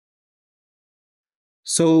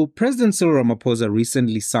So President Cyril Ramaphosa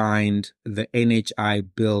recently signed the NHI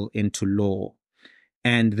bill into law,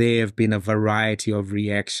 and there have been a variety of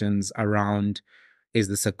reactions around, is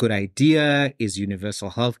this a good idea? Is universal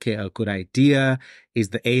healthcare a good idea? Is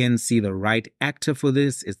the ANC the right actor for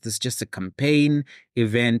this? Is this just a campaign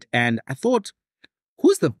event? And I thought,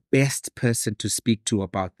 who's the best person to speak to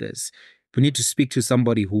about this? We need to speak to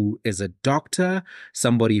somebody who is a doctor,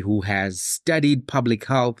 somebody who has studied public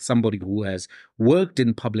health, somebody who has worked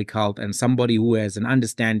in public health, and somebody who has an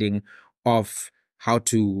understanding of how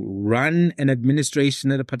to run an administration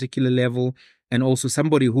at a particular level, and also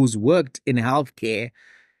somebody who's worked in healthcare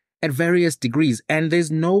at various degrees. And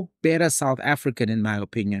there's no better South African, in my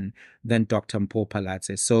opinion, than Dr. Mpho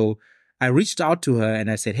Phalaste. So I reached out to her and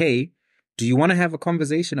I said, hey, do you want to have a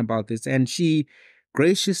conversation about this? And she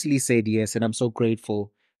graciously said yes, and I'm so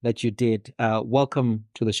grateful that you did. Welcome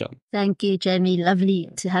to the show. Thank you, Jamie. Lovely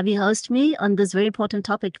to have you host me on this very important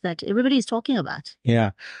topic that everybody is talking about.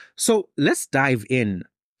 Yeah. So let's dive in.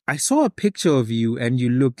 I saw a picture of you and you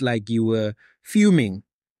looked like you were fuming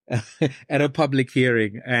at a public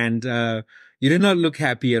hearing, and you did not look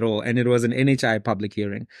happy at all. And it was an NHI public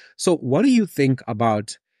hearing. So what do you think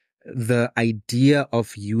about the idea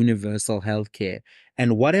of universal healthcare,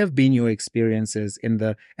 and what have been your experiences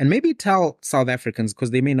and maybe tell South Africans,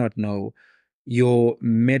 because they may not know, your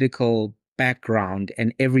medical background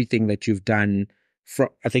and everything that you've done.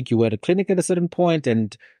 I think you were at a clinic at a certain point.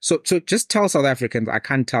 And so just tell South Africans, I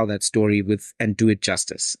can't tell that story and do it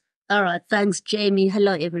justice. All right. Thanks, Jamie.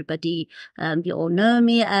 Hello, everybody. You all know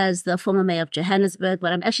me as the former mayor of Johannesburg,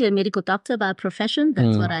 but I'm actually a medical doctor by profession.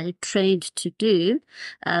 That's what I trained to do.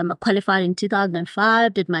 I qualified in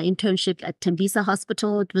 2005, did my internship at Tembisa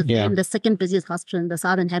Hospital. It was the second busiest hospital in the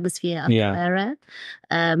Southern Hemisphere of Era.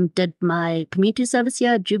 Did my community service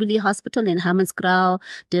here at Jubilee Hospital in Hammanskraal.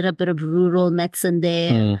 Did a bit of rural medicine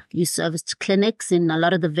there. You serviced clinics in a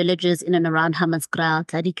lot of the villages in and around Hammanskraal,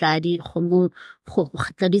 Tladi, Khomu,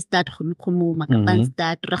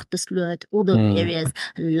 Makapansstad, Rachtersloot, all those areas.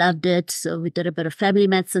 Loved it. So we did a bit of family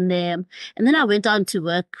medicine there. And then I went on to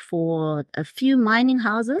work for a few mining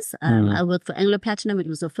houses. I worked for Anglo Platinum. It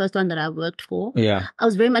was the first one that I worked for. I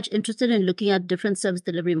was very much interested in looking at different service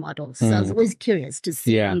delivery models. So I was always curious to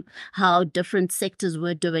see how different sectors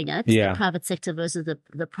were doing it. The private sector versus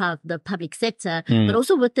the public sector. But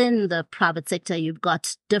also within the private sector, you've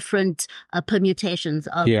got different permutations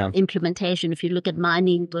of implementation. If you look at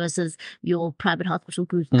mining versus your private hospital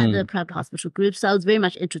groups, other private hospital groups. So I was very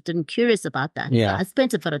much interested and curious about that. So I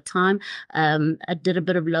spent a bit of time. I did a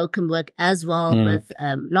bit of locum work as well with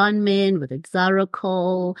linemen, with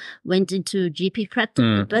Exarocol, went into GP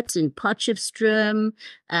practice a bit in Potchefstroom,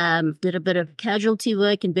 did a bit of casualty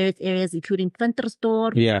work in various areas, including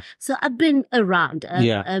Ventersdorp. So I've been around.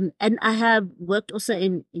 And I have worked also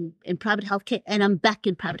in private healthcare, and I'm back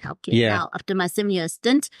in private healthcare now after my 7-year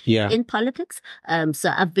stint in politics.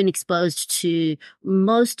 So I've been exposed to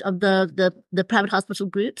most of the private hospital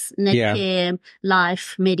groups, Netcare,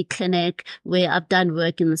 Life, Mediclinic, where I've done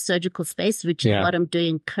work in the surgical space, which is what I'm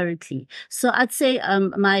doing currently. So I'd say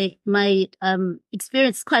my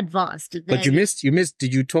experience is quite vast. But you missed.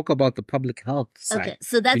 Did you talk about the public health side? Okay,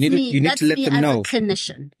 so that's me. You need to let them know. As a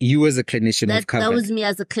clinician. You as a clinician have covered. That was me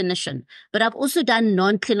as a clinician. But I've also done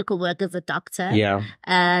non-clinical work as a doctor.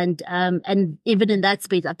 And even in that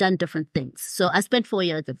space, I've done different things. So I spent 4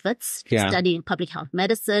 years at Wits studying public health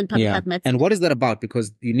medicine, And what is that about?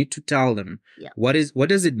 Because you need to tell them what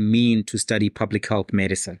does it mean to study public health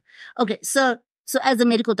medicine? Okay, so as a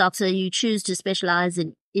medical doctor, you choose to specialize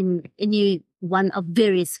in one of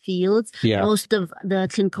various fields. Most of the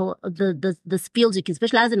clinical, the fields you can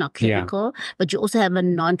specialize in are clinical, but you also have a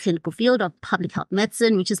non-clinical field of public health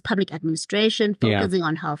medicine, which is public administration, focusing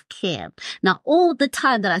on health care. Now, all the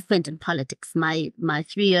time that I spent in politics, my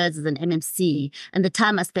 3 years as an MMC, and the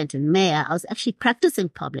time I spent in mayor, I was actually practicing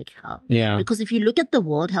public health. Because if you look at the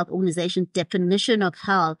World Health Organization definition of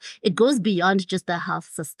health, it goes beyond just the health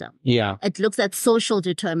system. It looks at social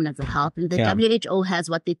determinants of health, and the WHO has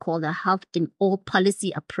what they call the health in all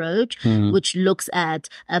policy approach, which looks at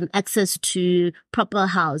access to proper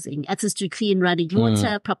housing, access to clean running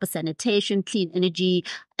water, proper sanitation, clean energy,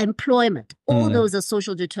 employment. All those are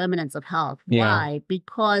social determinants of health. Why?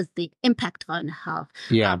 Because they impact on health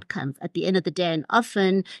outcomes at the end of the day. And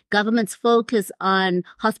often governments focus on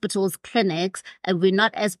hospitals, clinics, and we're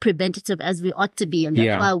not as preventative as we ought to be. And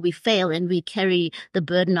that's why we fail and we carry the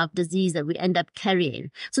burden of disease that we end up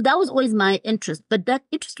carrying. So that was always my interest. But that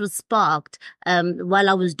interest was sparked while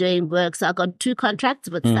I was doing work. So I got 2 contracts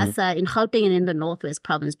with SASSA in Gauteng and in the Northwest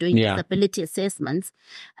Province doing disability assessments.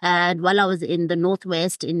 And while I was in the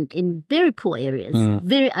Northwest, in very poor areas,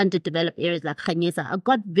 very underdeveloped areas like Khanyesa, I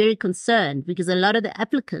got very concerned because a lot of the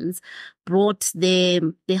applicants brought their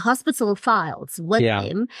hospital files with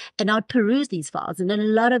them, and I'd peruse these files, and a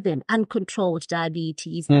lot of them uncontrolled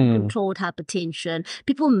diabetes, uncontrolled hypertension,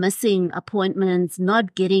 people missing appointments,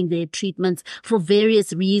 not getting their treatments for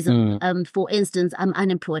various reasons. For instance, I'm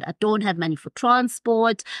unemployed, I don't have money for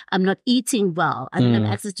transport, I'm not eating well, I don't have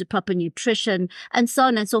access to proper nutrition, and so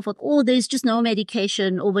on and so forth. Or there's just no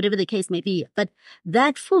medication, or whatever the case may be. But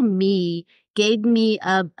that for me gave me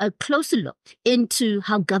a closer look into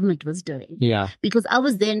how government was doing. Yeah. Because I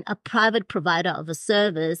was then a private provider of a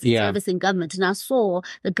service in government, and I saw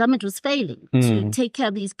the government was failing to take care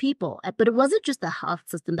of these people. But it wasn't just the health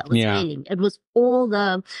system that was failing. It was all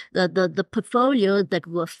the portfolios that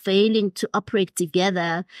were failing to operate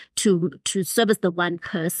together to service the one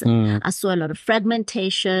person. I saw a lot of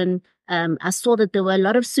fragmentation. I saw that there were a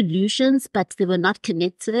lot of solutions, but they were not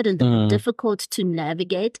connected and they were difficult to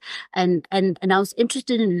navigate. And I was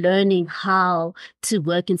interested in learning how to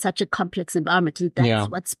work in such a complex environment. And that's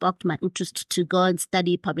what sparked my interest to go and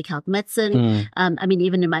study public health medicine. I mean,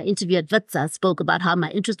 even in my interview at WITS, I spoke about how my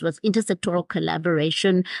interest was intersectoral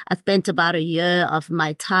collaboration. I spent about a year of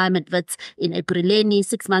my time at WITS in Ekurhuleni,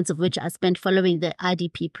 6 months of which I spent following the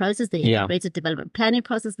IDP process, the integrated development planning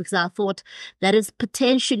process, because I thought that is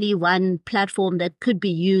potentially one platform that could be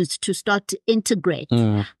used to start to integrate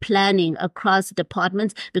planning across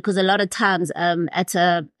departments, because a lot of times at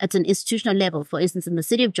an institutional level, for instance, in the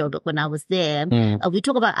city of Joburg, when I was there, we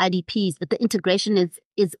talk about IDPs, but the integration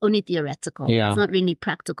is only theoretical. It's not really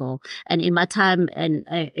practical. And in my time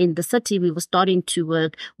in the city, we were starting to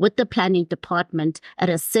work with the planning department at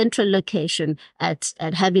a central location at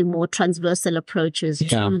having more transversal approaches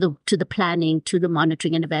to the planning, to the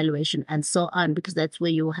monitoring and evaluation, and so on, because that's where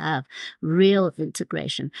you have real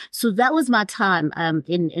integration. So that was my time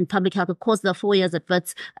in public health. Of course, the 4 years at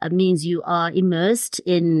WITS means you are immersed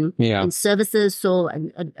in services. So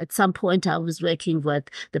at some point, I was working with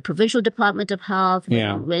the Provincial Department of Health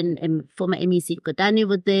when former MEC Kodani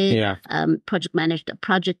was there, project managed a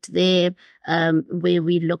project there where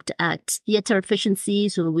we looked at theatre efficiency.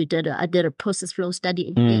 So I did a process flow study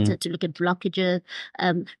in theatre to look at blockages.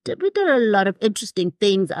 We did a lot of interesting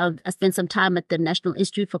things. I spent some time at the National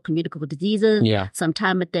Institute for Communicable Diseases, some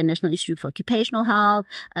time at the National Institute for Occupational Health,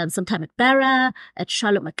 some time at Barra, at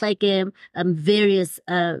Charlotte McClaken, various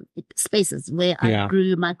spaces where I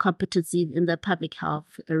grew my competency in the public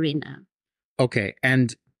health arena. Okay,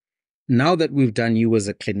 and now that we've done you as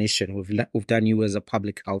a clinician, we've done you as a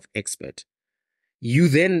public health expert, you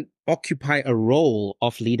then occupy a role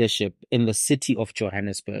of leadership in the city of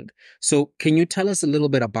Johannesburg. So can you tell us a little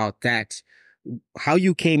bit about that? How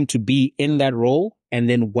you came to be in that role, and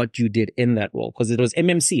then what you did in that role? Because it was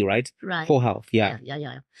MMC, right? Right. For health, yeah.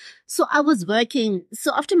 So I was working,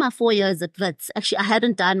 so after my 4 years at WITS, actually I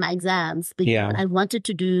hadn't done my exams because I wanted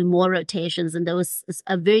to do more rotations, and there was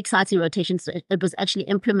a very exciting rotation. So it was actually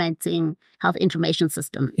implementing health information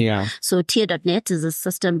system. So Tier.net is a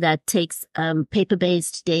system that takes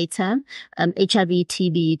paper-based data, HIV,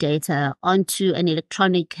 TB data onto an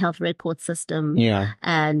electronic health record system.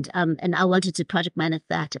 And I wanted to project manage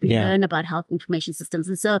that and learn about health information systems.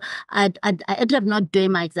 And so I ended up not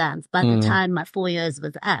doing my exams by the time my 4 years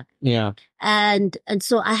was up. And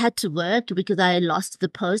so I had to work because I lost the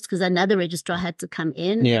post because another registrar had to come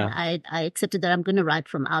in. And I accepted that I'm going to write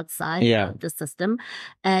from outside the system.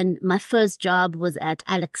 And my first job was at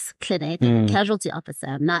Alex Clinic, casualty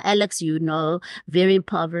officer. Now, Alex, very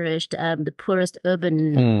impoverished, the poorest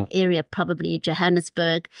urban area, probably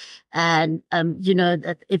Johannesburg. And,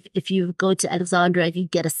 that if you go to Alexandra, you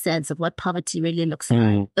get a sense of what poverty really looks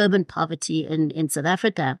like, urban poverty in South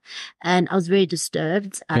Africa. And I was very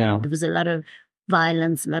disturbed. There was a lot of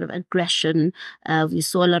violence, a lot of aggression. We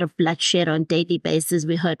saw a lot of bloodshed on a daily basis.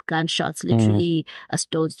 We heard gunshots literally a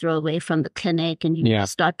stone's throw away from the clinic, and you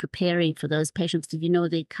start preparing for those patients because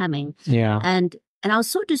they're coming. And I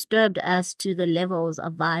was so disturbed as to the levels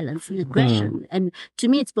of violence and aggression. And to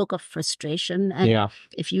me, it spoke of frustration. And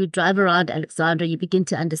if you drive around Alexandra, you begin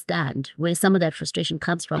to understand where some of that frustration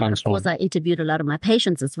comes from. Of course, I interviewed a lot of my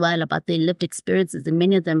patients as well about their lived experiences, and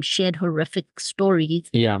many of them shared horrific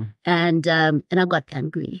stories. And I got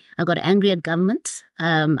angry. I got angry at government.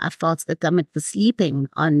 I felt that government was sleeping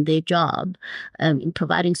on their job in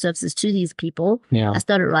providing services to these people. I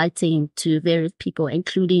started writing to various people,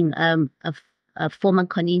 including a former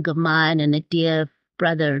colleague of mine and a dear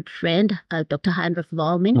brother and friend, Dr. Heinrich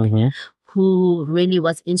Walming, who really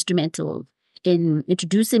was instrumental in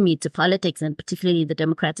introducing me to politics and particularly the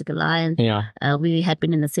Democratic Alliance. We had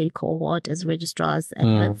been in the same cohort as registrars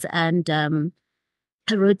and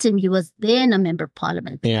I wrote him, he was then a member of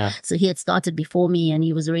parliament. Yeah. So he had started before me and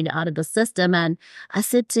he was already out of the system. And I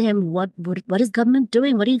said to him, what is government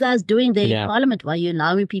doing? What are you guys doing there in parliament? Why are you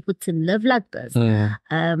allowing people to live like this?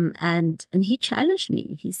 And he challenged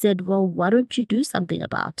me. He said, well, why don't you do something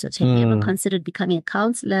about it? Have you ever considered becoming a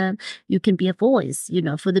councillor? You can be a voice,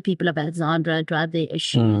 for the people of Alexandra, drive their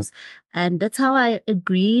issues. And that's how I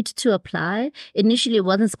agreed to apply. Initially, it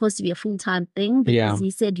wasn't supposed to be a full-time thing because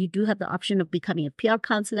he said you do have the option of becoming a PR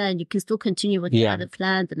counselor and you can still continue with the other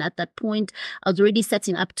plans. And at that point, I was already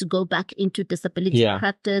setting up to go back into disability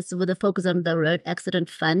practice with a focus on the road accident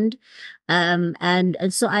fund. And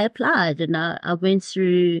so I applied and I went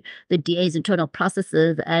through the DA's internal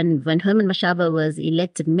processes. And when Herman Mashaba was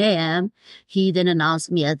elected mayor, he then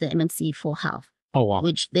announced me as the MMC for Health. Oh, wow.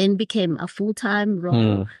 Which then became a full-time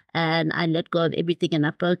role. And I let go of everything and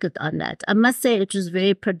I focused on that. I must say it was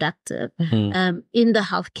very productive in the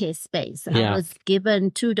healthcare space. I was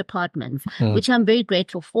given 2 departments, which I'm very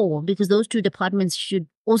grateful for because those 2 departments should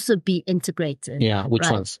also be integrated. Yeah,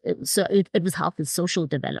 which ones? So it was health and social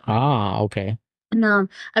development. Ah, okay. Now,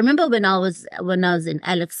 I remember when I was in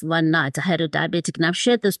Alex one night, I had a diabetic, and I've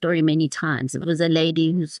shared the story many times. It was a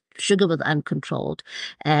lady whose sugar was uncontrolled,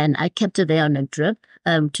 and I kept her there on a drip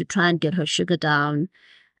to try and get her sugar down.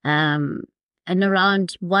 And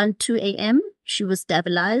around 2 a.m., she was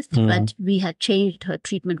stabilized, but we had changed her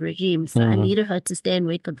treatment regime. So I needed her to stay and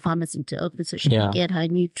wait for the pharmacy to open so she could get her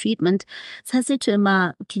new treatment. So I said to her,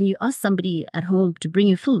 Ma, can you ask somebody at home to bring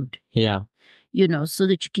you food? Yeah. So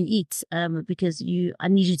that you can eat, because I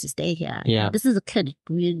need you to stay here. Yeah. This is a clinic.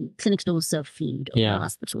 Clinics don't serve food.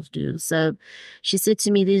 Hospitals do. So she said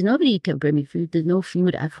to me, there's nobody who can bring me food. There's no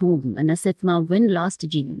food at home. And I said, Mom, when last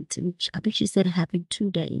did you eat? And I think she said it happened 2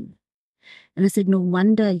 days. And I said, no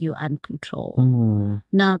wonder you're uncontrolled.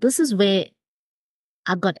 Now, this is where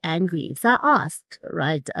I got angry. So I asked,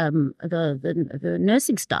 the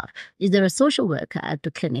nursing staff, is there a social worker at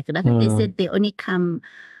the clinic? And I think they said they only come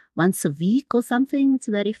once a week or something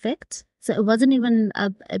to that effect. So it wasn't even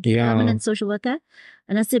a permanent social worker.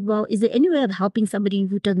 And I said, well, is there any way of helping somebody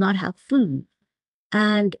who does not have food?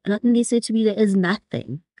 And they said to me, there is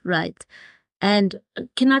nothing, right? And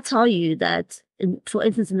can I tell you that, for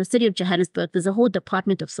instance, in the city of Johannesburg, there's a whole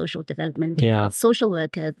department of social development. Social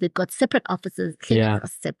workers, they've got separate offices, clinics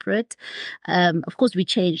are separate. Of course, we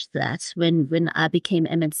changed that when I became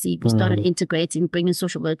MMC. We started integrating, bringing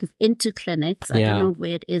social workers into clinics. I don't know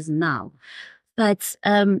where it is now. But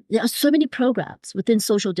there are so many programs within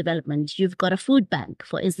social development. You've got a food bank,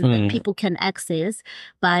 for instance, that people can access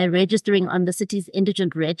by registering on the city's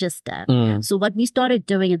indigent register. So what we started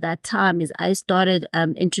doing at that time is I started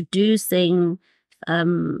introducing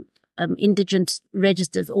indigent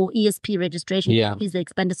registers or ESP registration. Is the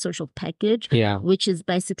expanded social package, which is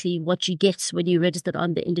basically what you get when you registered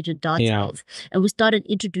on the indigent database. And we started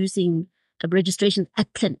introducing registrations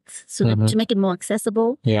at clinics so that to make it more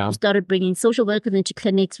accessible. We started bringing social workers into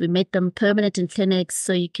clinics. We made them permanent in clinics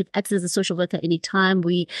so you could access a social worker anytime.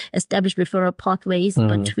 We established referral pathways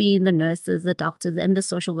between the nurses, the doctors, and the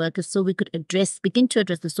social workers so we could begin to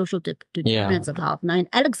address the social determinants of health. Now, in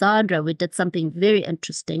Alexandra, we did something very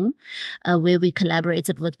interesting where we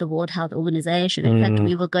collaborated with the World Health Organization. In fact,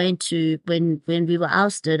 we were going to, when we were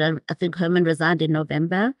ousted, I think Herman resigned in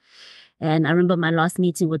November. And I remember my last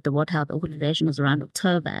meeting with the World Health Organization was around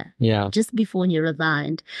October, just before he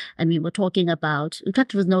resigned. And we were talking about, in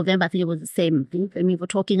fact, it was November, I think it was the same thing. And we were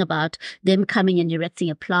talking about them coming and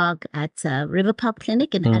erecting a plaque at River Park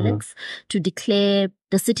Clinic in Alex to declare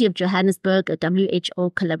the city of Johannesburg a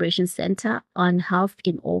WHO collaboration center on health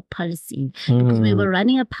in all policy. Because we were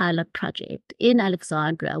running a pilot project in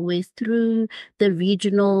Alexandra where through the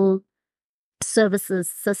regional services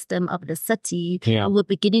system of the city, we're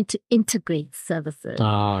beginning to integrate services.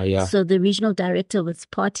 So the regional director was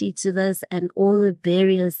party to this, and all the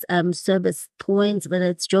various service points, whether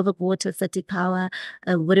it's Joburg Water, City Power,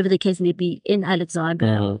 whatever the case may be, in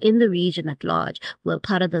Alexandra, in the region at large, were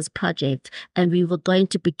part of this project. And we were going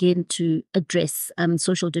to begin to address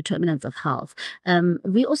social determinants of health.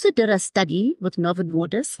 We also did a study with Novo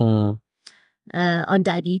Nordisk on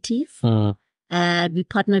diabetes. We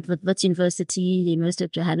partnered with Wits University, the University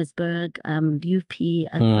of Johannesburg, UP,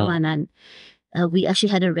 and so on. And we actually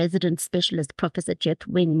had a resident specialist, Professor Jet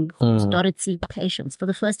Wing, who started seeing patients for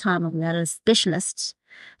the first time. We had a specialist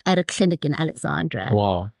at a clinic in Alexandra.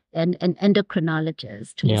 Wow. an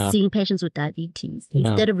endocrinologist who was seeing patients with diabetes.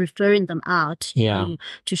 Instead of referring them out to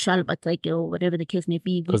Charlotte or whatever the case may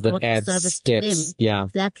be, we brought the service to them.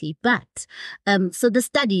 Exactly. But so the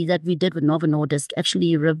study that we did with Novo Nordisk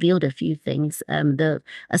actually revealed a few things. The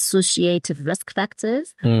associated risk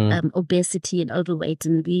factors, obesity and overweight.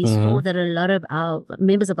 And we saw that a lot of our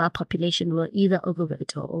members of our population were either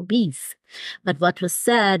overweight or obese. But what was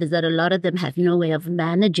sad is that a lot of them had no way of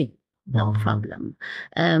managing the problem.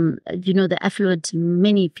 The affluent,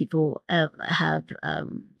 many people have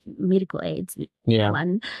medical aids,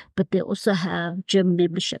 one, but they also have gym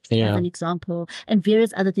memberships, as an example, and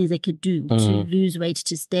various other things they could do to lose weight,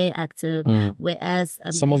 to stay active. Whereas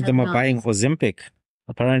some of them are buying Ozempic.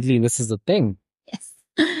 Apparently, this is the thing. Yes,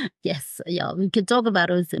 yes, yeah. We can talk about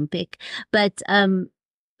Ozempic, but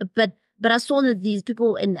I saw that these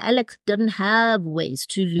people in Alex didn't have ways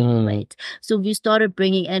to lose weight. So we started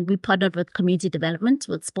bringing, and we partnered with community development,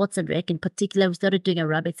 with sports and rec in particular. We started doing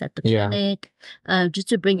aerobics at the clinic, just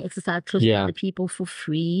to bring exercise close to the people for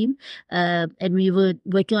free. And we were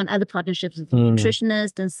working on other partnerships with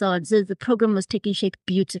nutritionists and so on. So the program was taking shape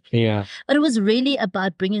beautifully. But it was really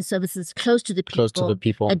about bringing services close to the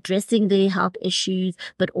people, addressing their health issues,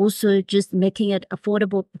 but also just making it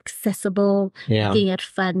affordable, accessible, making it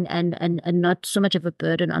fun and not so much of a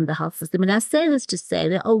burden on the health system. And I say this to say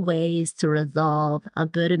there are ways to resolve a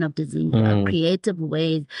burden of disease, there are creative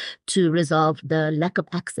ways to resolve the lack of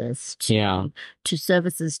access to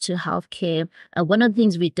services, to healthcare. One of the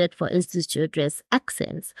things we did, for instance, to address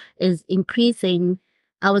access is increasing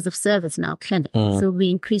hours of service in our clinic. So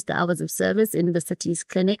we increased the hours of service in the city's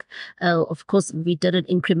clinic. Of course, we did it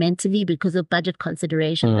incrementally because of budget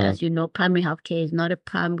considerations. As you know, primary healthcare is not a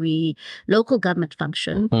primary local government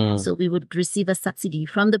function. So we would receive a subsidy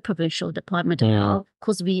from the provincial Department of Health. Of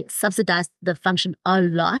course, we subsidized the function a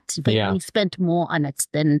lot, but we spent more on it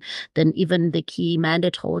than even the key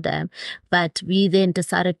mandate holder. But we then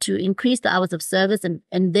decided to increase the hours of service, and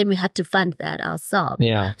then we had to fund that ourselves.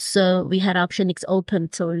 So we had our clinics open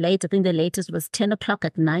till late. I think the latest was 10 o'clock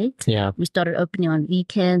at night. We started opening on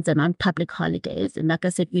weekends and on public holidays. And like I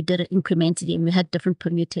said, we did it incrementally, and we had different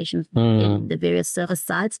permutations in the various service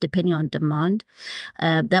sites depending on demand.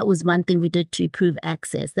 That was one thing we did to improve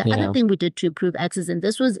access. The other thing we did to improve access, and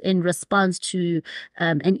this was in response to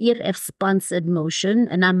an ERF-sponsored motion,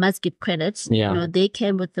 and I must give credit. They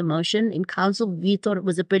came with the motion in council. We thought it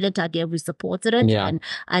was a brilliant idea. We supported it, and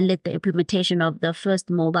I led the implementation of the first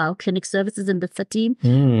mobile clinic services in the city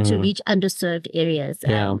to reach underserved areas.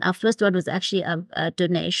 Our first one was actually a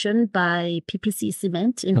donation by PPC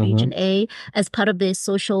Cement in Region A as part of their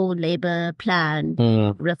social labor plan,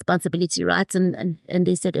 responsibility rights, and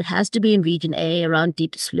they said it has to be in Region A around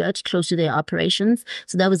Diepsloot, close to their operations.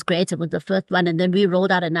 So that was great. It was the first one, and then we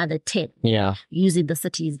rolled out another 10 using the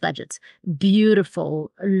city's budget.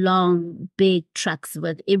 Beautiful, long, big trucks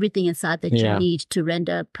with everything inside that you need to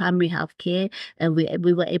render primary health care, and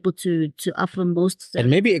we were able to offer most. And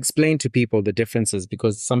maybe explain to people the differences,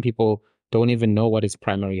 because some people don't even know what is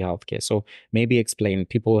primary healthcare. So maybe explain,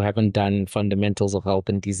 people who haven't done fundamentals of health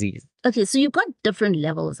and disease. Okay, so you've got different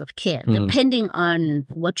levels of care depending on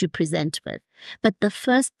what you present with. But the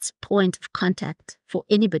first point of contact for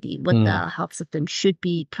anybody with the health system should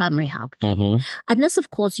be primary health care. Unless, of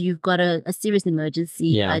course, you've got a serious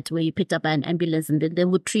emergency, right, where you picked up an ambulance and then they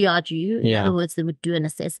would triage you. In other words, they would do an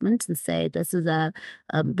assessment and say, this is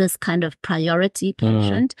this kind of priority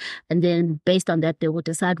patient. And then based on that, they will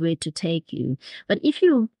decide where to take you. But if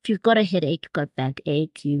you've got a headache, you've got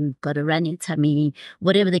backache, you've got a running tummy,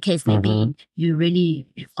 whatever the case may be, you really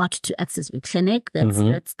ought to access your clinic.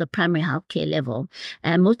 That's the primary health care level.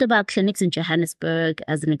 And most of our clinics in Johannesburg,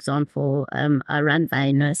 as an example, are run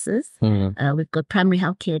by nurses. We've got primary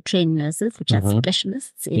health care trained nurses, which are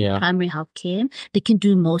specialists in primary health care. They can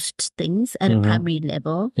do most things at a primary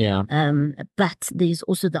level. But there's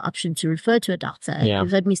also the option to refer to a doctor.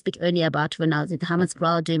 You've heard me speak earlier about when I was in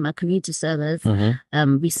Johannesburg doing my community service,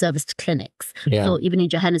 we serviced clinics. So even in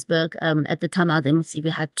Johannesburg, at the time I was MC, we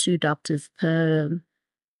had 2 doctors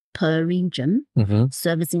per region,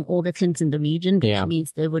 servicing all the clinics in the region, which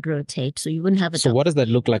means they would rotate. So you wouldn't have a So what does that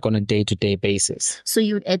look like on a day-to-day basis? So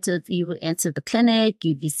you would enter the clinic,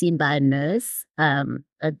 you'd be seen by a nurse. I'm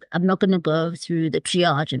not going to go through the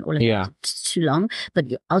triage and all of that. It's too long,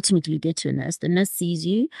 but you ultimately get to a nurse. The nurse sees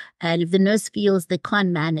you, and if the nurse feels they can't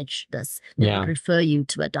manage this, they would refer you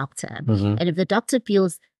to a doctor. And if the doctor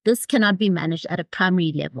feels this cannot be managed at a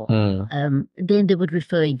primary level, then they would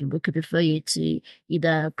refer you. We could refer you to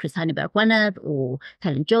either Chris Heineberg-Wanner or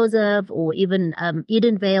Helen Joseph or even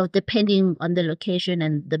Edenvale, depending on the location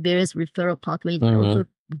and the various referral pathways. Also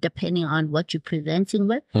depending on what you're presenting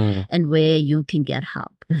with and where you can get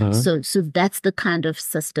help. So that's the kind of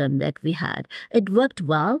system that we had. It worked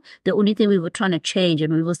well. The only thing we were trying to change,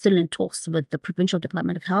 and we were still in talks with the Provincial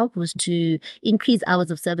Department of Health, was to increase hours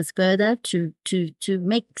of service further to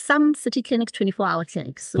make some city clinics 24-hour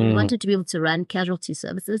clinics. So we wanted to be able to run casualty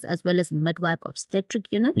services as well as midwife obstetric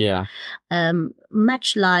units. Yeah.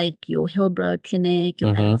 Much like your Hillbrow Clinic,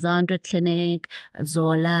 your Alexandra Clinic,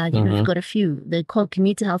 Zola, you've got a few. They're called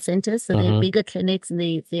community health centers, so they're bigger clinics and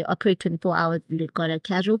they operate 24 hours. They've got a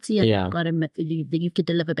casualty and they've got you could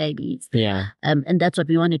deliver babies. Yeah. And that's what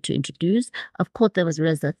we wanted to introduce. Of course, there was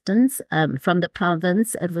resistance from the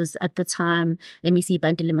province. It was at the time MEC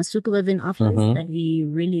Bandile Masuku was in office that we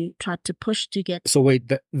really tried to push to get. So wait,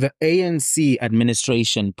 the ANC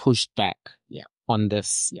administration pushed back. Yeah. On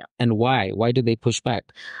this. Yeah. And why? Why did they push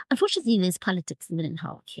back? Unfortunately, there's politics even in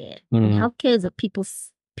healthcare. And healthcare is a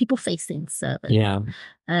people-facing service. Yeah.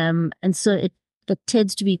 And so it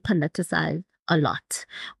tends to be politicized a lot.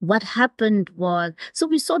 What happened was, so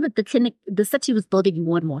we saw that the city was building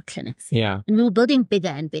more and more clinics. Yeah. And we were building bigger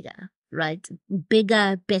and bigger. Right?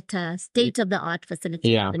 Bigger, better, state-of-the-art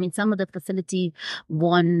facilities. Yeah. I mean, some of the facilities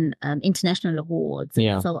won international awards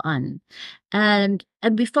and so on. And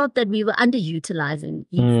we felt that we were underutilizing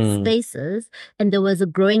these spaces, and there was a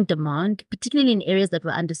growing demand, particularly in areas that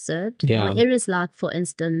were underserved. Yeah. There were areas like, for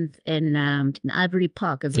instance, in Ivory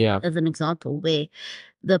Park, as an example, where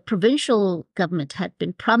the provincial government had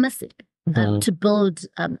been promising to build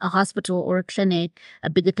a hospital or a clinic, a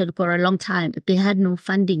bigger clinic for a long time, but they had no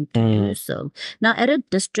funding to do so. Now, at a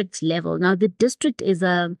district level, the district is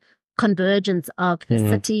a convergence of the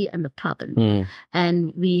city and the province.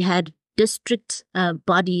 And we had district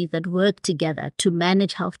bodies that work together to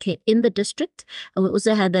manage healthcare in the district. And we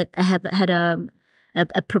also had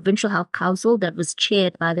a provincial health council that was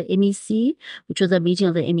chaired by the MEC, which was a meeting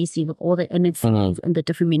of the MEC with all the NFCs and the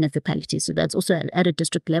different municipalities. So that's also at a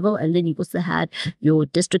district level. And then you also had your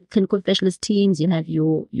district clinical specialist teams. You had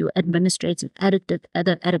your administrators at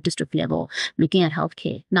a district level looking at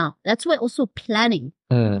healthcare. Now, that's where also planning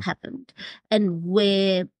happened. And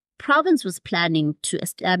where province was planning to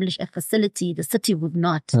establish a facility, the city would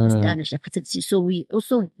not establish a facility. So we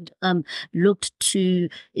also looked to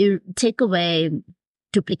take away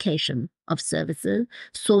duplication of services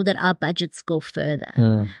so that our budgets go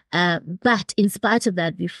further. But in spite of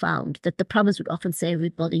that, we found that the province would often say we're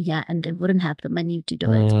building here and they wouldn't have the money to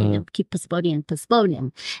do it. And they would keep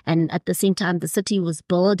postponing. And at the same time, the city was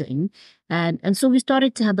building. And so we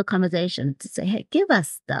started to have the conversation to say, hey, give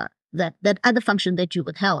us that other function that you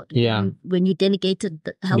withheld. When you delegated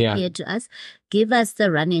the healthcare to us, give us the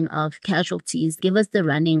running of casualties, give us the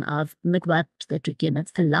running of midwife obstetric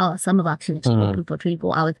units, allow some of our clinics to open for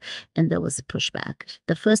 24 hours. And there was a pushback.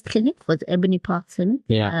 The first clinic was Ebony Park Clinic.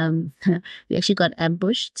 We actually got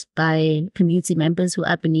ambushed by community members who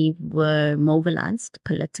I believe were mobilized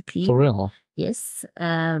politically. For real? Yes.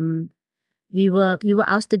 We were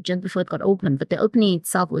ousted just before it got open, but the opening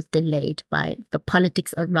itself was delayed by the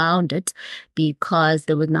politics around it because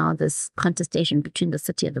there was now this contestation between the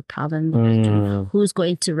city and the province, who's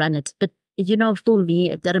going to run it. But, for me,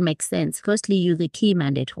 it doesn't make sense. Firstly, you're the key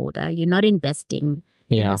mandate holder. You're not investing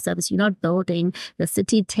in the service. You're not building. The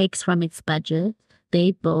city takes from its budget.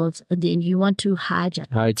 They build, and then you want to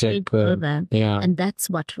hijack over. And that's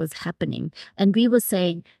what was happening. And we were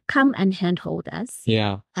saying, come and handhold us.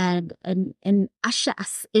 And usher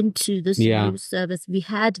us into this new service. We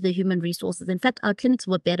had the human resources. In fact, our clinics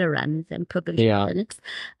were better run than provincial clinics.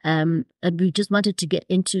 And we just wanted to get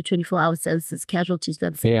into 24-hour services, casualty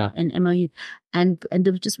services, and MOU. And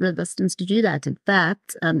there was just resistance to do that. In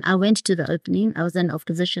fact, I went to the opening. I was an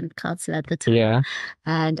opposition councillor at the time.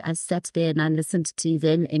 And I sat there and I listened to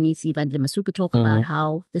then MEC Bandile Masuku talk about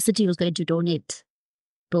how the city was going to donate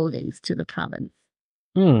buildings to the province.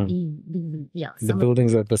 The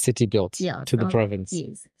buildings that the city built to the province.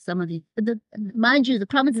 Yes. Some of mind you, the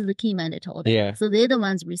province is the key mandate holder. So they're the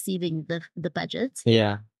ones receiving the budget.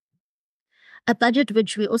 A budget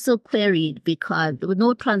which we also queried because there was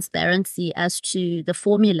no transparency as to the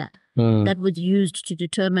formula that was used to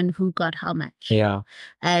determine who got how much.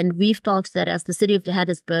 And we felt that as the city of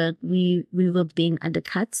Johannesburg, we were being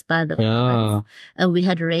undercut by the province. And we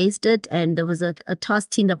had raised it, and there was a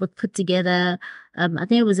task team that was put together. I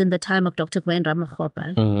think it was in the time of Dr. Gwen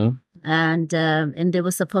Ramakgopa. And they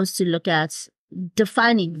were supposed to look at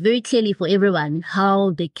defining very clearly for everyone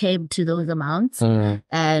how they came to those amounts and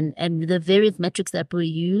the various metrics that were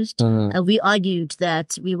used. We argued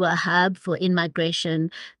that we were a hub for in-migration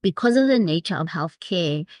because of the nature of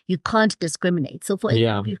healthcare. You can't discriminate. So for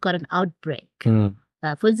example, you've got an outbreak.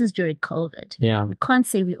 for instance, during COVID, Yeah. we can't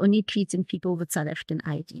say we're only treating people with South African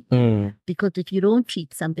ID. Because if you don't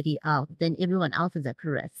treat somebody out, then everyone else is at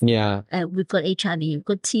risk. Yeah. We've got HIV, we've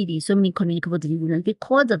got TB, so many communicable diseases. And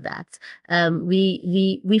because of that,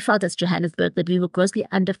 we felt as Johannesburg that we were grossly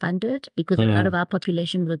underfunded because a lot of our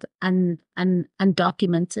population was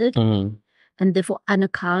undocumented. And therefore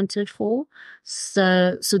unaccounted for.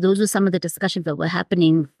 So those were some of the discussions that were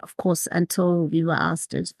happening, of course, until we were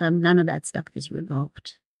asked. None of that stuff is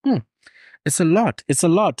resolved. It's a lot. It's a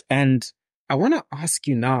lot. And I want to ask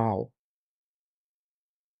you now,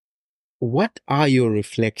 what are your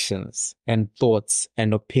reflections and thoughts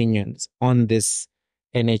and opinions on this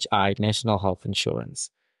NHI, National Health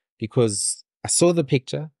Insurance? Because I saw the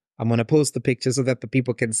picture. I'm going to post the picture so that the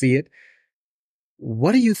people can see it.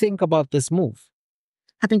 What do you think about this move?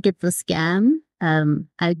 I think it's a scam. I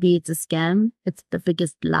agree it's a scam. It's the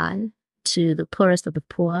biggest lie to the poorest of the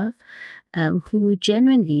poor, who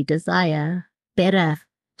genuinely desire better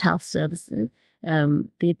health services.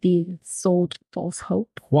 They're being sold false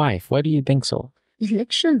hope. Why? Why do you think so?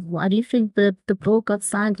 Elections. Why do you think the bill got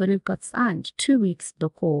signed when it got signed? 2 weeks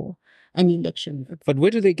before an election. But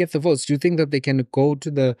where do they get the votes? Do you think that they can go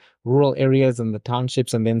to the rural areas and the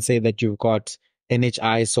townships and then say that you've got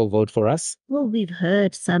NHI, so vote for us? Well, we've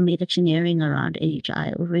heard some electioneering around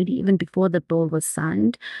NHI already, even before the bill was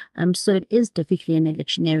signed. So it is definitely an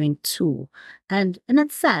electioneering tool. And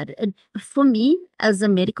it's sad. For me, as a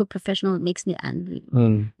medical professional, it makes me angry.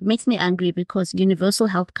 It makes me angry because universal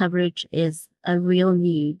health coverage is a real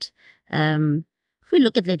need. If we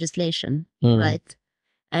look at legislation, right?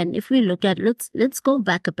 And if we look at, let's go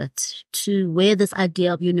back a bit to where this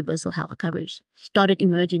idea of universal health coverage started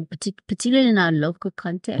emerging, particularly in our local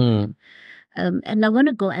context. And I want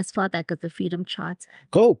to go as far back as the Freedom Charter.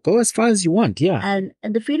 Go as far as you want, yeah.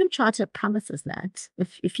 And the Freedom Charter promises that,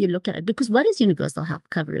 if you look at it, because what is universal health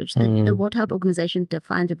coverage? The World Health Organization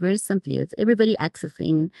defines it very simply. It's everybody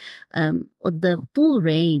accessing the full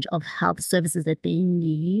range of health services that they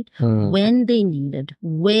need, when they need it,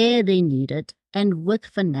 where they need it, and with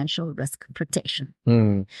financial risk protection.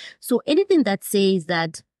 So anything that says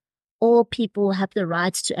that all people have the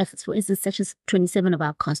right to access, for instance, Section 27 of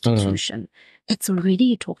our Constitution, it's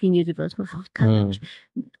already talking universal health coverage.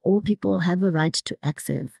 All people have a right to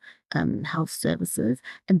access health services,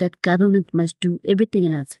 and that government must do everything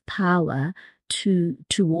in its power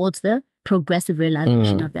towards the progressive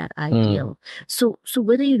realization of that ideal. So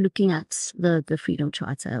whether you're looking at the Freedom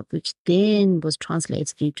Charter, which then was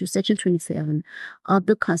translated into Section 27 of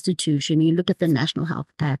the Constitution, you look at the National Health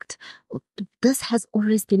Act, this has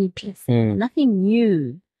always been in place. Nothing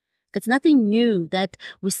new. It's nothing new that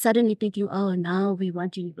we're suddenly thinking, oh, now we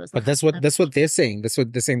want universal. But that's what they're saying. That's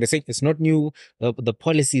what they're saying. They're saying it's not new. The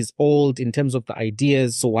policy is old in terms of the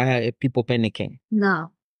ideas. So why are people panicking?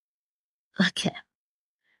 No. Okay.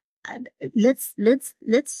 Let's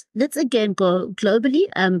again go globally.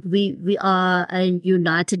 We are a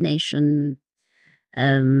United Nations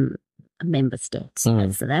member state,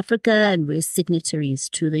 South Africa, and we're signatories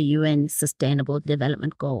to the UN Sustainable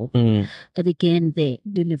Development Goal. And again, the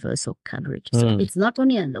universal coverage. So it's not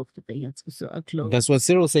only a local thing; it's also a global. That's what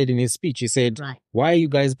Cyril said in his speech. He said, right. Why are you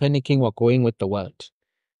guys panicking? We're going with the world.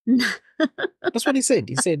 That's what he said.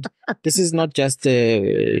 He said, this is not just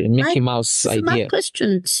a Mickey Mouse idea. My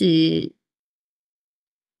question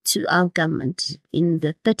to our government in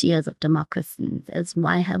the 30 years of democracy is,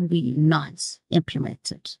 why have we not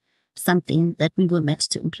implemented something that we were meant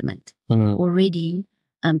to implement already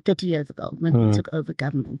 30 years ago when we took over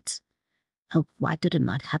government? Why did it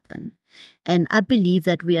not happen? And I believe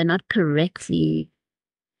that we are not correctly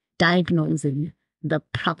diagnosing the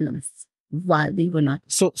problems why we were not.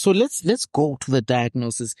 So let's go to the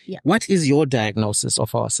diagnosis. Yeah. What is your diagnosis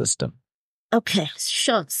of our system? Okay,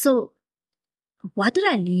 sure. So why did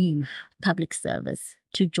I leave public service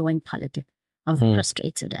to join politics? I was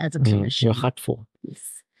frustrated as a clinician. You're hurtful.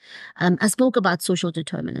 Yes. I spoke about social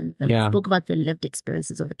determinants. I spoke about the lived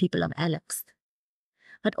experiences of the people of Alex.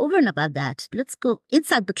 But over and above that, let's go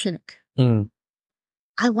inside the clinic.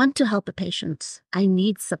 I want to help a patient. I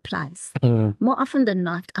need supplies. More often than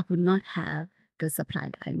not, I would not have the supply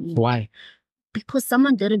that I need. Why? Because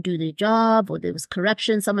someone didn't do their job, or there was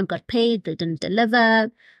corruption, someone got paid, they didn't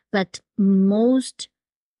deliver. But most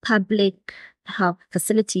public health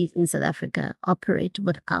facilities in South Africa operate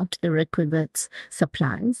without the requisite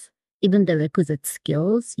supplies, even the requisite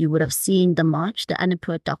skills. You would have seen the march, the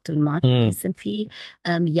unemployed doctor march recently,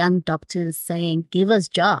 young doctors saying, give us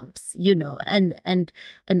jobs, and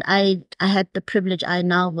I had the privilege, I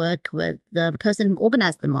now work with the person who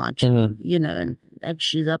organized the march, and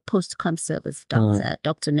she's a post-com service doctor,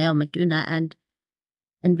 Dr. Neo Maduna, and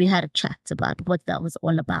And we had a chat about what that was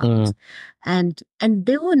all about. And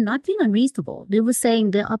they were not being unreasonable. They were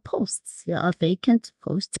saying there are posts, there are vacant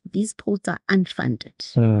posts. These posts are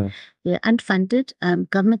unfunded. They're unfunded.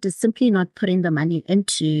 Government is simply not putting the money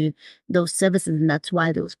into those services, and that's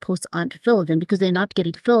why those posts aren't filled. And because they're not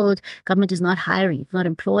getting filled, government is not hiring, it's not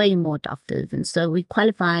employing more doctors. And so we're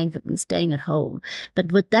qualifying them and staying at home.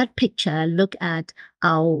 But with that picture, look at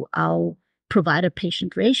our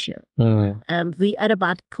provider-patient ratio. We at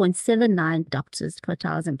about 0.79 doctors per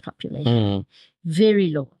thousand population. Very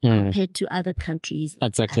low compared to other countries.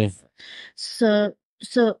 Exactly. So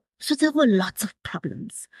there were lots of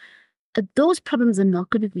problems. Those problems are not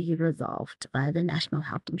going to be resolved by the National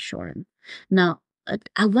Health Insurance. Now,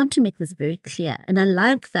 I want to make this very clear, and I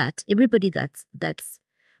like that everybody that's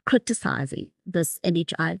criticizing this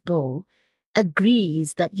NHI bill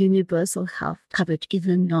agrees that universal health coverage is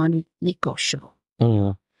a non-negotiable.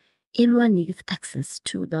 Everyone needs access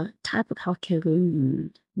to the type of healthcare they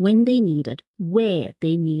need, when they need it, where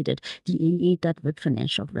they need it. Do you need that with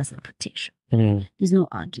financial risk protection? There's no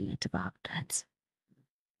argument about that.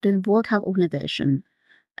 The World Health Organization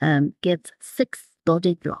gives 6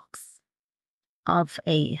 building blocks of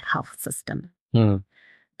a health system.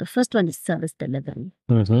 The first one is service delivery.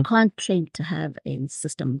 You can't claim to have a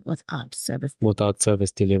system without service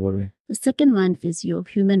delivery. The second one is your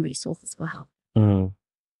human resources for health,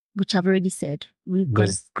 which I've already said. We've got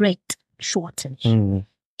a great shortage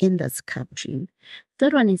in this country.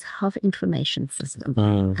 Third one is health information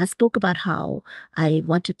system. I spoke about how I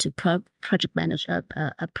wanted to project manage a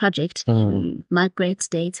project to migrate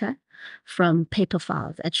data from paper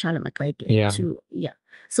files at Charlotte McGregor to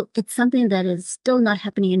So it's something that is still not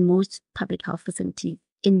happening in most public health facilities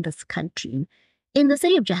in this country. In the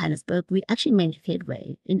city of Johannesburg, we actually made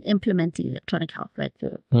headway in implementing electronic health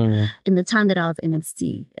record in the time that I was in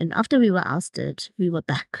MC. And after we were ousted, we were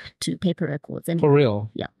back to paper records. And for real?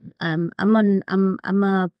 Yeah. I'm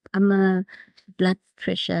a blood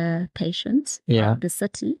pressure patient of the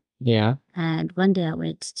city. Yeah. And one day I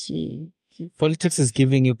went to politics is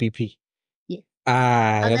giving you BP. Yeah.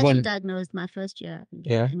 I was actually diagnosed my first year.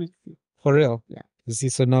 MSc. For real? Yeah. You see,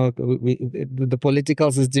 so now the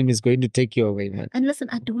political system is going to take you away, man. And listen,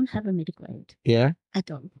 I don't have a medical aid. Yeah? I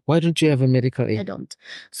don't. Why don't you have a medical aid? I don't.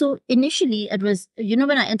 So initially it was,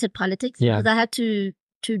 when I entered politics, because I had to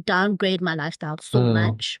downgrade my lifestyle so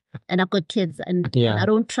much. And I've got kids and I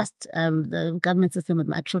don't trust the government system with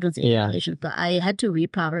my children's education. So I had to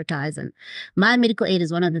reprioritize, and my medical aid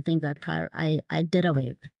is one of the things that I did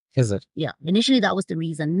away with. Is it? Yeah. Initially, that was the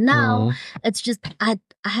reason. Now, it's just, I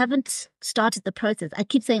haven't started the process. I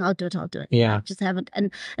keep saying, I'll do it. Yeah. I just haven't.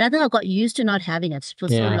 And I think I got used to not having it for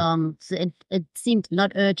so long. So it seemed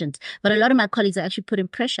not urgent. But a lot of my colleagues are actually putting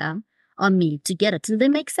pressure on me to get it. And they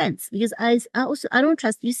make sense because I don't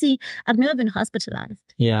trust. You see, I've never been hospitalized.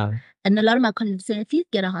 Yeah. And a lot of my colleagues say, if you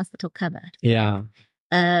get a hospital covered. Yeah.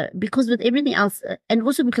 Because with everything else, and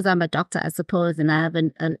also because I'm a doctor, I suppose, and I have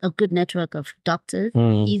a good network of doctors,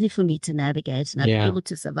 easy for me to navigate, and I've been able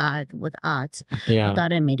to survive without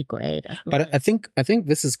a medical aid. But I think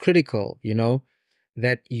this is critical,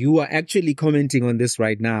 that you are actually commenting on this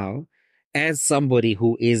right now as somebody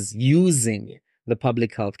who is using the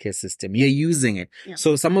public healthcare system. You're using it. Yeah.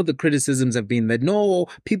 So some of the criticisms have been that, no,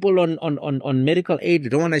 people on medical aid, they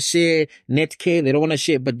don't want to share net care, they don't want to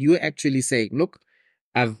share, but you're actually saying, look,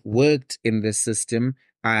 I've worked in this system.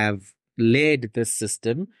 I've led this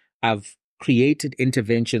system. I've created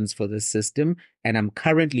interventions for this system, and I'm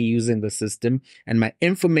currently using the system. And my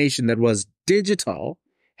information that was digital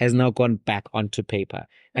has now gone back onto paper.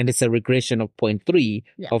 And it's a regression of 0.3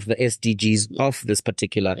 of the SDGs of this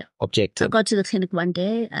particular objective. I got to the clinic one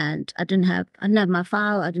day and I didn't have my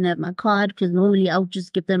file. I didn't have my card because normally I would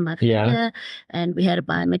just give them my figure. And we had a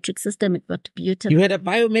biometric system. It worked beautifully. You had a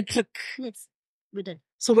biometric? Yes. We did.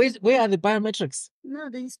 So where are the biometrics? No,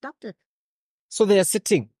 they stopped it. So they are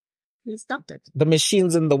sitting. They stopped it. The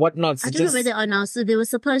machines and the whatnots. I don't know where they are now. So they were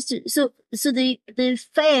supposed to. So they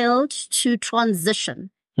failed to transition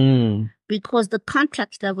because the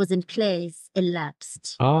contract that was in place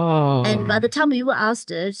elapsed. Oh. And by the time we were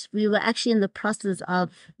ousted, we were actually in the process of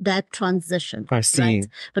that transition. I see. Right?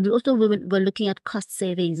 But we also were looking at cost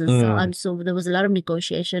savings and so on. So there was a lot of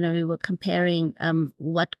negotiation, and we were comparing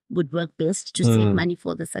what would work best to save money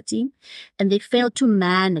for the city. And they failed to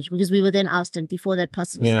manage because we were then ousted before that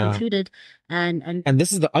process was concluded. And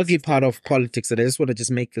this is the ugly part of politics that I just want to just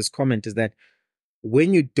make this comment is that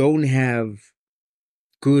when you don't have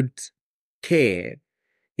good care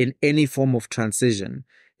in any form of transition,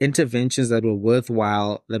 interventions that were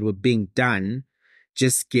worthwhile, that were being done,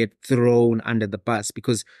 just get thrown under the bus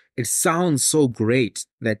because it sounds so great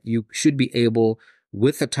that you should be able,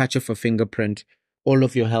 with a touch of a fingerprint, all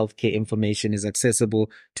of your healthcare information is accessible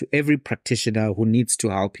to every practitioner who needs to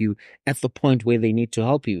help you at the point where they need to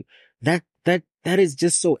help you. That is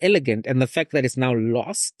just so elegant. And the fact that it's now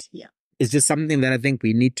lost is just something that I think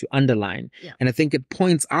we need to underline. Yeah. And I think it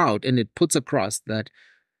points out and it puts across that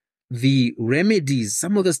the remedies,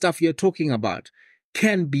 some of the stuff you're talking about,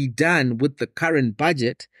 can be done with the current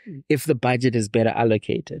budget if the budget is better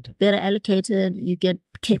allocated. Better allocated, you get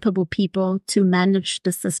capable people to manage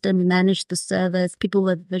the system, manage the service, people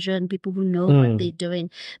with vision, people who know what they're doing,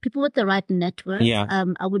 people with the right network. Yeah.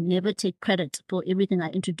 I would never take credit for everything I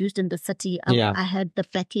introduced in the city. I had the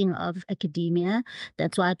backing of academia.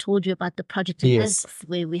 That's why I told you about the project in X,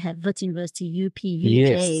 where we have Wits University, UP,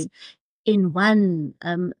 UK, in one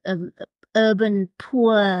urban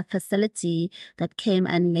poor facility that came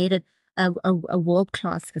and made it a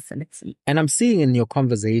world-class facility. And I'm seeing in your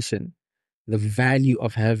conversation the value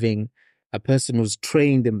of having a person who's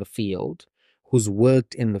trained in the field, who's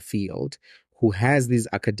worked in the field, who has these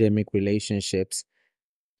academic relationships,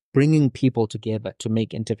 bringing people together to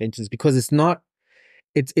make interventions, because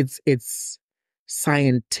it's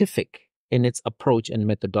scientific in its approach and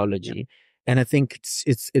methodology. And I think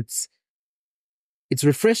it's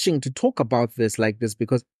refreshing to talk about this like this,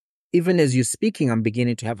 because even as you're speaking, I'm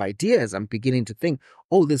beginning to have ideas. I'm beginning to think,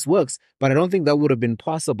 oh, this works. But I don't think that would have been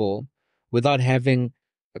possible without having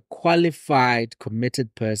a qualified,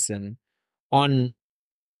 committed person on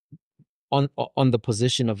the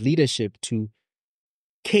position of leadership to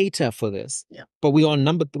cater for this. Yeah. But we're on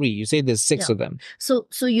number 3. You say there's 6 of them. So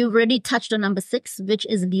you've already touched on number 6, which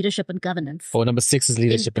is leadership and governance. Oh, number 6 is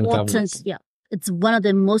leadership and governance. Yeah. It's one of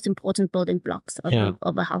the most important building blocks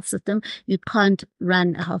of a health system. You can't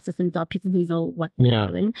run a health system without people who know what they're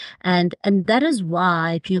doing. And that is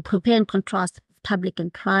why, if you compare and contrast public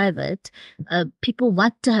and private, people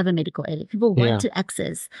want to have a medical aid. People want to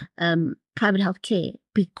access private health care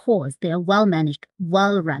because they are well managed,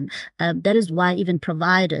 well run. That is why even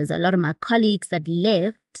providers, a lot of my colleagues that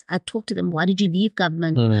left, I talked to them, why did you leave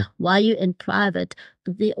government? Why are you in private?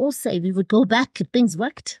 They all say we would go back if things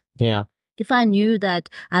worked. Yeah. If I knew that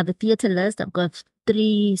I have a theatre list, I've got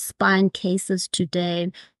 3 spine cases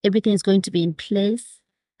today, everything is going to be in place,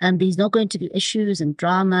 and there's not going to be issues and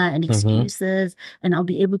drama and excuses, and I'll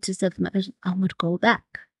be able to serve my patient, I would go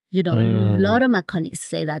back. You know, a lot of my colleagues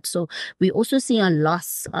say that. So we also see a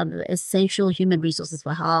loss of essential human resources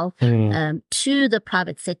for health to the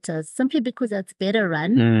private sector, simply because that's better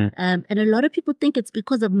run. And a lot of people think it's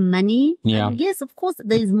because of money. Yes, of course,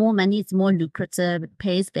 there's more money. It's more lucrative. It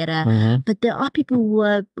pays better. But there are people who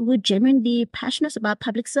are genuinely passionate about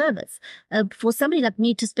public service. For somebody like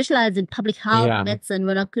me to specialize in public health medicine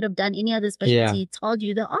when I could have done any other specialty, told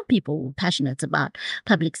you there are people who are passionate about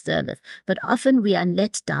public service. But often we are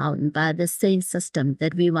let down by the same system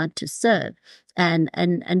that we want to serve. And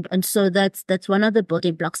so that's one of the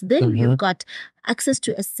building blocks. Then you've got access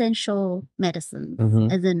to essential medicine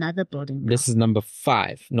as another building block. This is number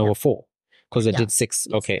 5, no, 4, because I did 6.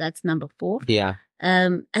 Yes, okay. That's number 4. Yeah.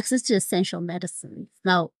 Access to essential medicines.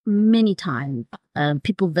 Now, many times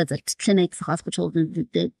people visit clinics, hospitals, and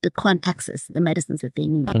they can't access the medicines that they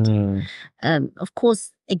need. Of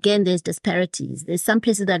course, again, there's disparities. There's some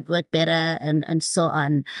places that work better and so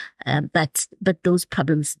on, but those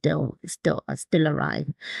problems still arise.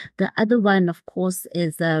 The other one, of course,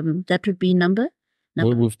 is that would be number.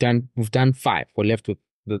 We've done 5. We're left with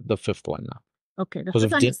the 5th one now. Okay, because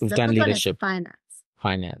we've done leadership,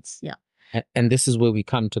 finance. Yeah. And this is where we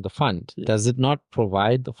come to the fund. Does it not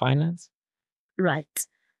provide the finance? Right.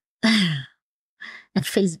 At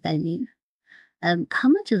face value. How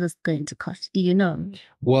much is this going to cost? Do you know?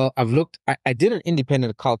 Well, I've looked. I did an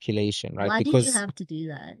independent calculation, right? Why did you have to do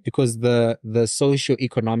that? Because the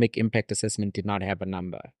socio-economic impact assessment did not have a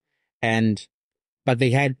number, but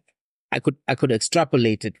they had. I could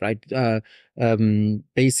extrapolate it, right?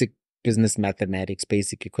 Basic business mathematics,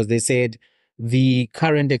 basically, because they said the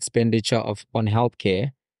current expenditure on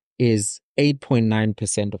healthcare is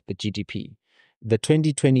 8.9% of the GDP. The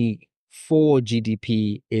 2024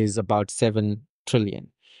 GDP is about 7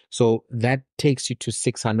 trillion. So that takes you to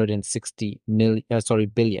 660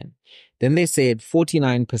 billion. Then they said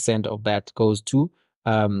 49% of that goes to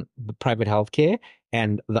the private healthcare,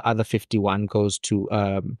 and the other 51 goes to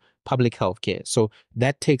public healthcare. So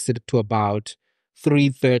that takes it to about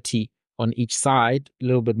 330 on each side, a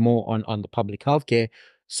little bit more on the public healthcare.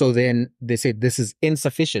 So then they said this is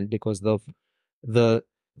insufficient because the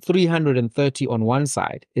 330 on one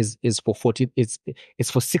side is for 40,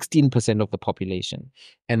 it's for 16% of the population,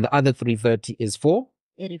 and the other 330 is for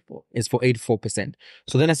 84. Is for 84%.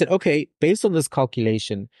 So then I said, okay, based on this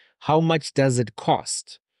calculation, how much does it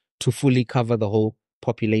cost to fully cover the whole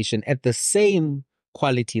population at the same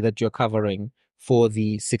quality that you're covering for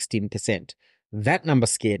the 16%? That number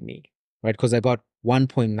scared me, right? Because I got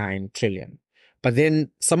 1.9 trillion. But then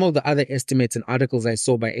some of the other estimates and articles I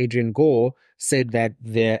saw by Adrian Gore said that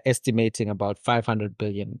they're estimating about 500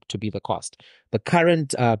 billion to be the cost. The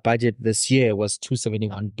current budget this year was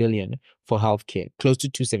 271 billion for healthcare, close to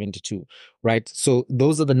 272, right? So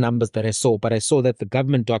those are the numbers that I saw, but I saw that the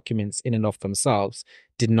government documents in and of themselves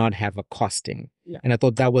did not have a costing. Yeah. And I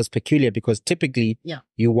thought that was peculiar because typically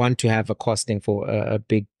you want to have a costing for a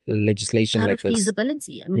big legislation like this.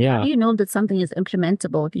 Feasibility. I mean, how do you know that something is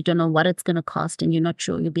implementable if you don't know what it's going to cost and you're not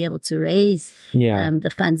sure you'll be able to raise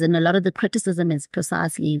the funds? And a lot of the criticism is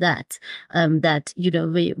precisely that, that,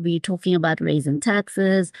 we're talking about raising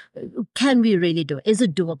taxes. Can we really do it? Is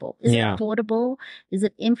it doable? Is it affordable? Is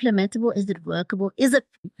it implementable? Is it workable? Is it?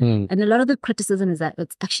 And a lot of the criticism is that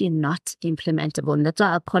it's actually not implementable. And that's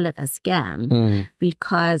why I call it a scam,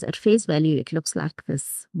 because at face value, it looks like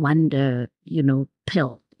this wonder,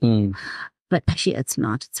 pill. But actually, it's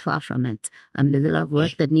not. It's far from it. There's a lot of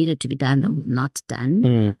work that needed to be done that was not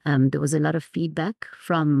done. There was a lot of feedback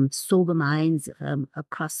from sober minds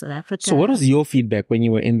across South Africa. So what was your feedback when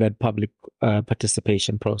you were in that public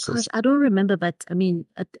participation process? Gosh, I don't remember, but I mean,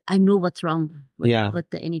 I know what's wrong with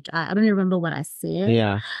the NHI. I don't even remember what I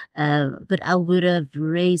said. But I would have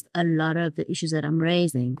raised a lot of the issues that I'm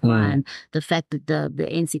raising. And the fact that the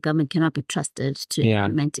ANC government cannot be trusted to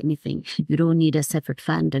implement anything. You don't need a separate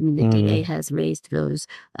fund. I mean, the DA has raised those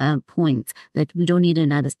points that we don't need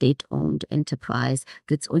another state-owned enterprise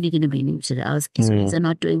that's only going to be limited. Our SMEs are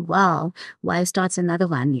not doing well. Why start another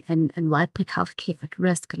one? And why put healthcare at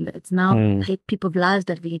risk? It's now people's lives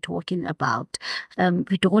that we're talking about.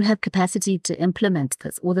 We don't have capacity to implement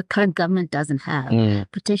this, or the current government doesn't have.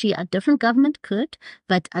 Potentially a different government could,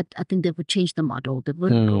 but I think they would change the model. They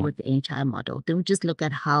wouldn't go with the NHI model. They would just look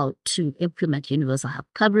at how to implement universal health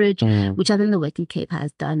coverage, which I think the Western Cape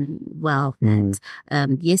has done well.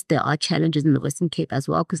 Yes, there are challenges in the Western Cape as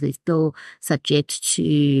well, because they're still subject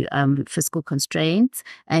to fiscal constraints.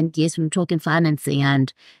 And yes, we're talking financing,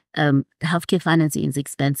 and healthcare financing is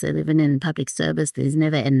expensive. Even in public service, there's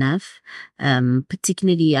never enough.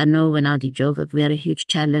 Particularly, I know when I did Joburg, we had a huge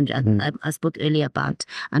challenge. I spoke earlier about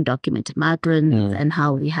undocumented migrants and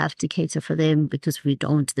how we have to cater for them, because we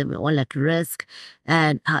don't, then we're all at risk.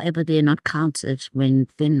 And however, they're not counted when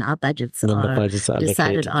our budgets are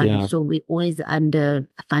decided on. So we're always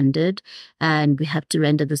underfunded, and we have to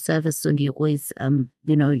render the service. So you always,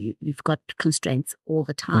 you've got constraints all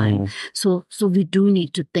the time. So we do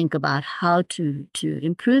need to think about how to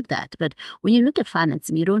improve that. But when you look at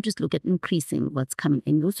financing, you don't just look at increasing what's coming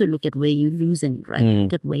in. You also look at where you're losing, right? You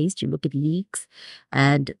look at waste, you look at leaks,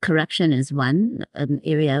 and corruption is one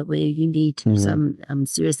area where you need some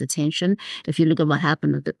serious attention. If you look at what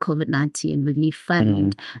happened with the COVID-19 relief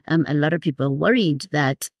fund, a lot of people are worried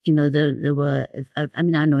that, there were, I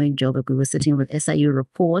know in Joburg, we were sitting with SIU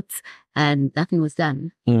reports and nothing was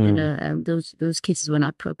done. Those cases were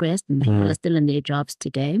not progressed, and people are still in their jobs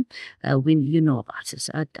today. When you know about it,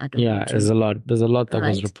 I don't. There's a lot that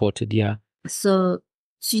was reported. So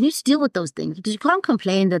you need to deal with those things, because you can't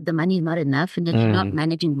complain that the money is not enough and that you're not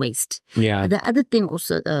managing waste. The other thing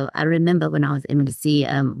also, I remember when I was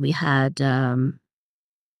MDC, we had a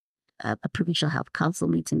provincial health council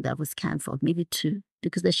meeting that was cancelled, maybe two,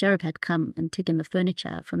 because the sheriff had come and taken the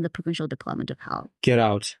furniture from the provincial department of health. Get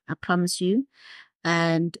out. I promise you.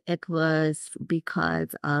 And it was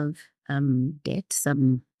because of debt,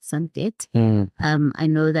 some debt. I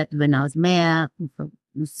know that when I was mayor,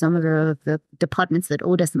 some of the departments that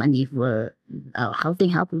owed us money were housing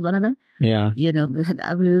help was one of them. We had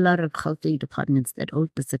a lot of housing departments that owed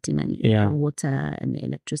the city money, water and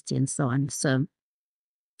electricity and so on. So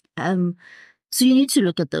you need to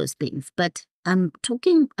look at those things. But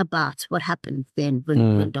talking about what happened then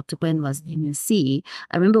when Dr. Gwen was in UC,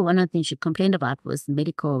 I remember one of the things she complained about was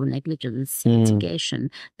medical negligence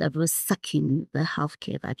litigation that was sucking the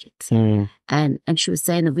healthcare budget. And she was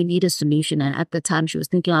saying that we need a solution. And at the time, she was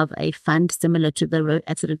thinking of a fund similar to the road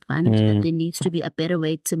accident fund, that there needs to be a better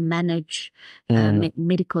way to manage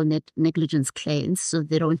medical negligence claims so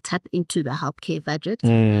they don't tap into the healthcare budget.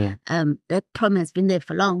 That problem has been there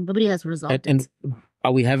for long. Nobody has resolved it.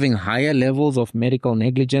 Are we having higher levels of medical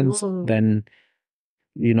negligence than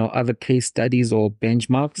other case studies or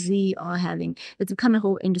benchmarks? We are having, it's become a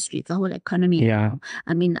whole industry, it's a whole economy. Yeah.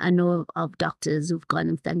 I mean, I know of doctors who've gone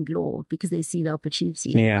and studied law because they see the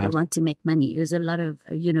opportunity. Yeah. They want to make money. There's a lot of,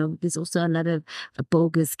 there's also a lot of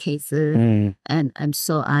bogus cases and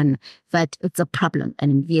so on. But it's a problem.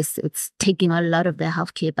 And yes, it's taking a lot of their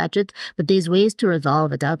healthcare budget, but there's ways to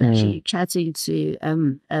resolve it. I've actually chatting to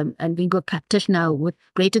a legal practitioner with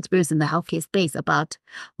great experience in the healthcare space about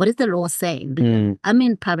what is the law saying. Because I'm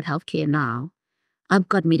in private healthcare now. I've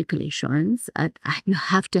got medical insurance. You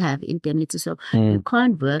have to have indemnity. So you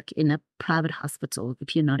can't work in a private hospital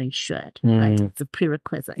if you're not insured, right? It's a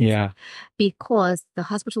prerequisite. Yeah. Because the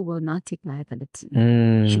hospital will not take liability.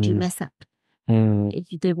 Should you mess up?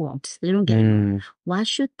 They won't. They don't get it. Why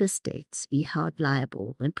should the states be held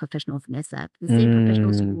liable when professionals mess up? The same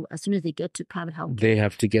professionals who, as soon as they get to private health, they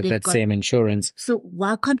have to get that same insurance. So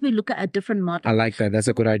why can't we look at a different model? I like that. That's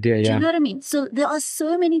a good idea. Yeah. Do you know what I mean? So there are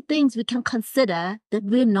so many things we can consider that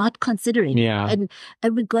we're not considering. Yeah. And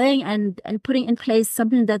we're going and putting in place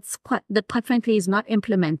something that quite frankly is not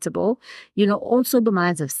implementable. Also the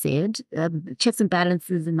minds have said checks and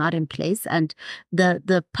balances are not in place, and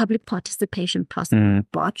the public participation process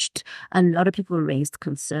botched, and a lot of people raised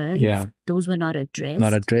concerns. Yeah. Those were not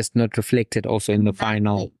addressed, not reflected also in the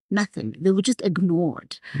final. Nothing. They were just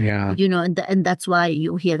ignored. Yeah. And that's why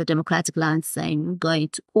you hear the Democratic Alliance saying we're going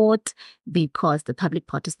to court because the public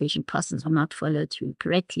participation process will not follow through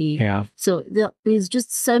correctly. Yeah. So there's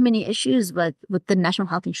just so many issues with the national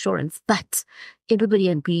health insurance, but everybody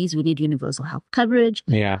agrees we need universal health coverage.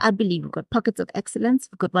 Yeah. I believe we've got pockets of excellence.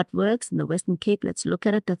 We've got what works in the Western Cape. Let's look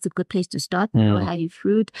at it. That's a good place to start. Low-hanging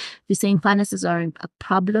fruit. If you're saying finances are a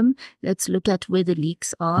problem, let's look at where the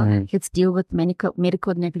leaks are. Let's deal with medical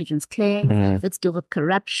negligence claims. Let's deal with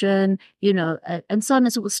corruption, and so on.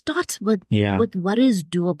 And so we'll start with what is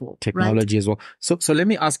doable. Technology as well. So let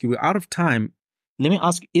me ask you, we're out of time. Let me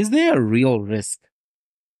ask you, is there a real risk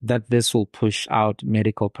that this will push out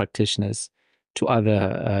medical practitioners to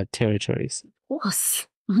other territories? Of course.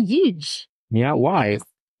 Huge. Yeah, why?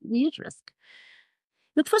 Huge risk.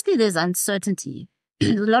 Look, firstly, there's uncertainty.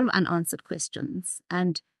 There's a lot of unanswered questions.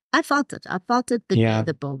 And I felt it. The day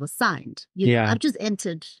the bill was signed. I've just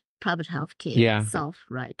entered private healthcare myself,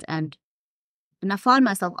 right? And I found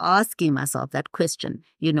myself asking myself that question,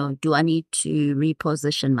 do I need to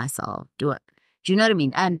reposition myself? Do you know what I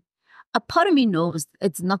mean? And a part of me knows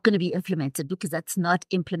it's not going to be implemented because that's not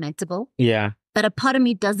implementable. Yeah. But a part of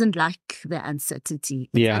me doesn't like the uncertainty.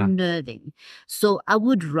 It's unnerving. So I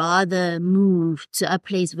would rather move to a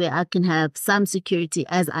place where I can have some security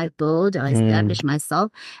as I build or establish myself.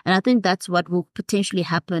 And I think that's what will potentially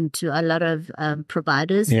happen to a lot of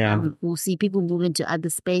providers. We'll see people move into other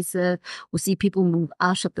spaces. We'll see people move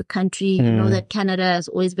out of the country. You know that Canada has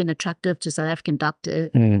always been attractive to South African doctors,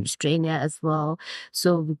 Australia as well.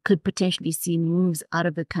 So we could potentially see moves out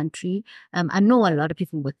of the country. I know a lot of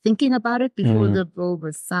people were thinking about it before the bill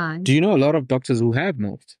was signed. Do you know a lot of doctors who have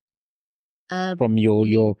moved from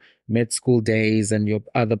your med school days and your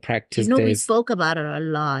other practice days? We spoke about it a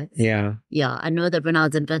lot. Yeah. Yeah, I know that when I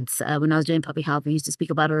was in when I was doing public health, we used to speak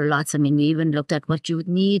about it a lot. I mean, we even looked at what you would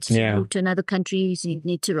need to move to another country. So you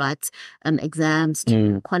need to write exams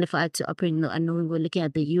to qualify to operate. I know we were looking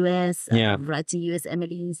at the US, writing US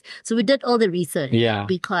MLEs. So we did all the research. Yeah.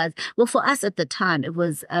 Because, well, for us at the time, it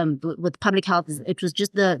was with public health, it was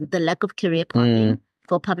just the lack of career pathing.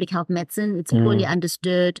 For public health medicine. It's poorly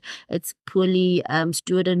understood. It's poorly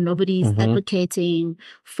stewarded. Nobody's advocating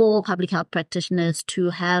for public health practitioners to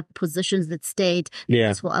have positions that state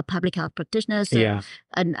for a public health practitioner. So,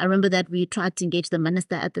 and I remember that we tried to engage the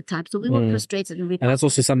minister at the time. So we were frustrated. And that's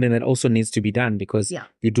also something that also needs to be done because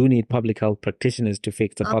you do need public health practitioners to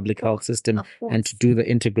fix the public health system and to do the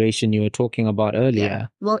integration you were talking about earlier. Yeah.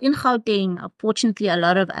 Well, in Gauteng, unfortunately, a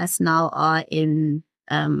lot of us now are in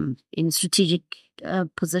strategic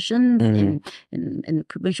positions in the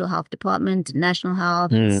provincial health department, national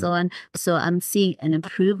health, and so on. So I'm seeing an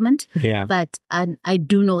improvement. Yeah. But I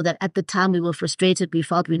do know that at the time we were frustrated. We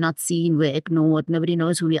felt we're not seen, we're ignored. Nobody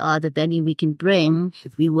knows who we are, the value we can bring.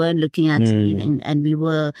 We weren't looking at and we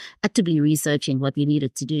were actively researching what we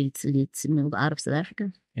needed to do to move out of South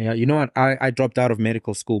Africa. Yeah, you know what? I dropped out of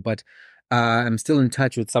medical school, but I'm still in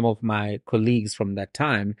touch with some of my colleagues from that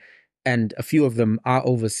time. And a few of them are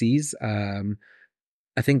overseas.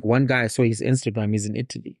 I think one guy, I saw his Instagram, he's in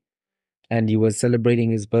Italy. And he was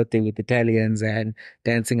celebrating his birthday with Italians and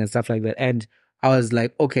dancing and stuff like that. And I was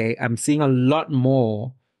like, okay, I'm seeing a lot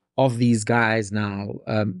more of these guys now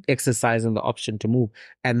exercising the option to move.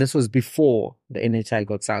 And this was before the NHI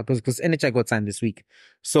got signed, because NHI got signed this week.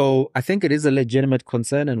 So I think it is a legitimate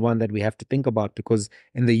concern and one that we have to think about, because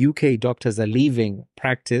in the UK, doctors are leaving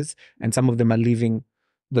practice and some of them are leaving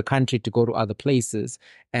the country to go to other places.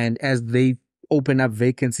 And as they open up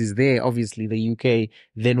vacancies there, obviously the UK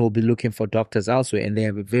then will be looking for doctors elsewhere, and they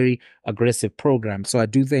have a very aggressive program. So I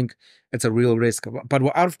do think it's a real risk. But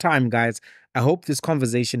we're out of time, guys. I hope this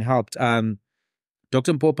conversation helped.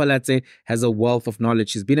 Dr. Mpho Phalaste has a wealth of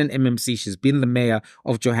knowledge. She's been an MMC. She's been the mayor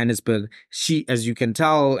of Johannesburg. She, as you can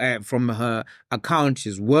tell from her account,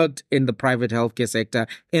 she's worked in the private healthcare sector,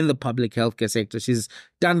 in the public healthcare sector. She's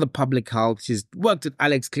done the public health. She's worked at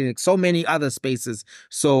Alex Clinic, so many other spaces.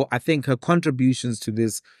 So I think her contributions to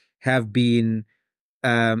this have been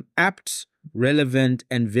apt, relevant,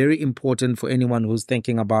 and very important for anyone who's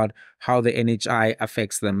thinking about how the NHI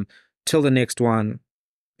affects them. Till the next one,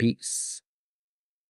 peace.